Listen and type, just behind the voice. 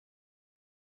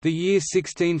The year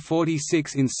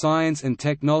 1646 in science and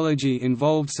technology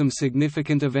involved some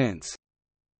significant events.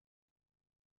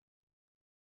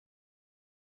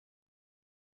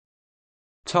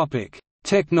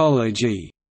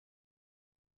 Technology.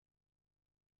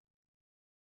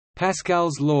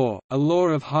 Pascal's law, a law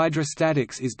of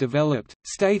hydrostatics, is developed,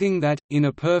 stating that, in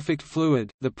a perfect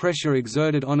fluid, the pressure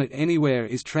exerted on it anywhere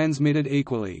is transmitted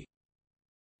equally.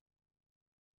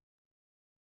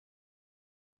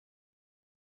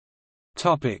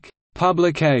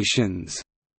 Publications.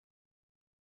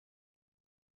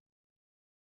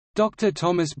 Dr.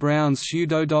 Thomas Brown's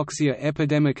Pseudodoxia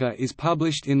Epidemica is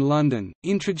published in London,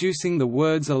 introducing the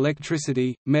words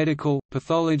electricity, medical,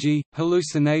 pathology,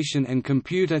 hallucination and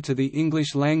computer to the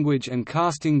English language and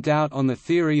casting doubt on the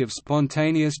theory of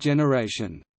spontaneous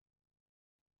generation.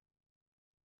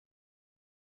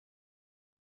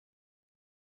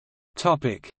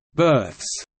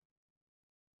 Births.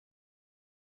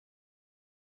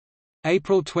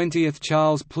 April 20 –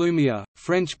 Charles Plumier,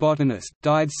 French botanist,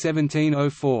 died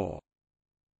 1704.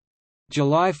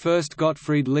 July 1 –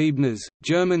 Gottfried Leibniz,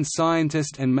 German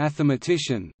scientist and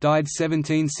mathematician, died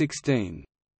 1716.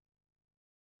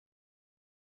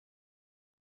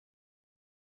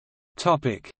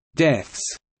 Deaths.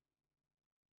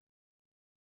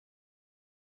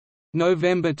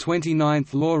 November 29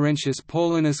 – Laurentius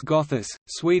Paulinus Gothus,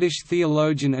 Swedish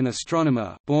theologian and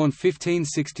astronomer, born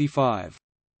 1565.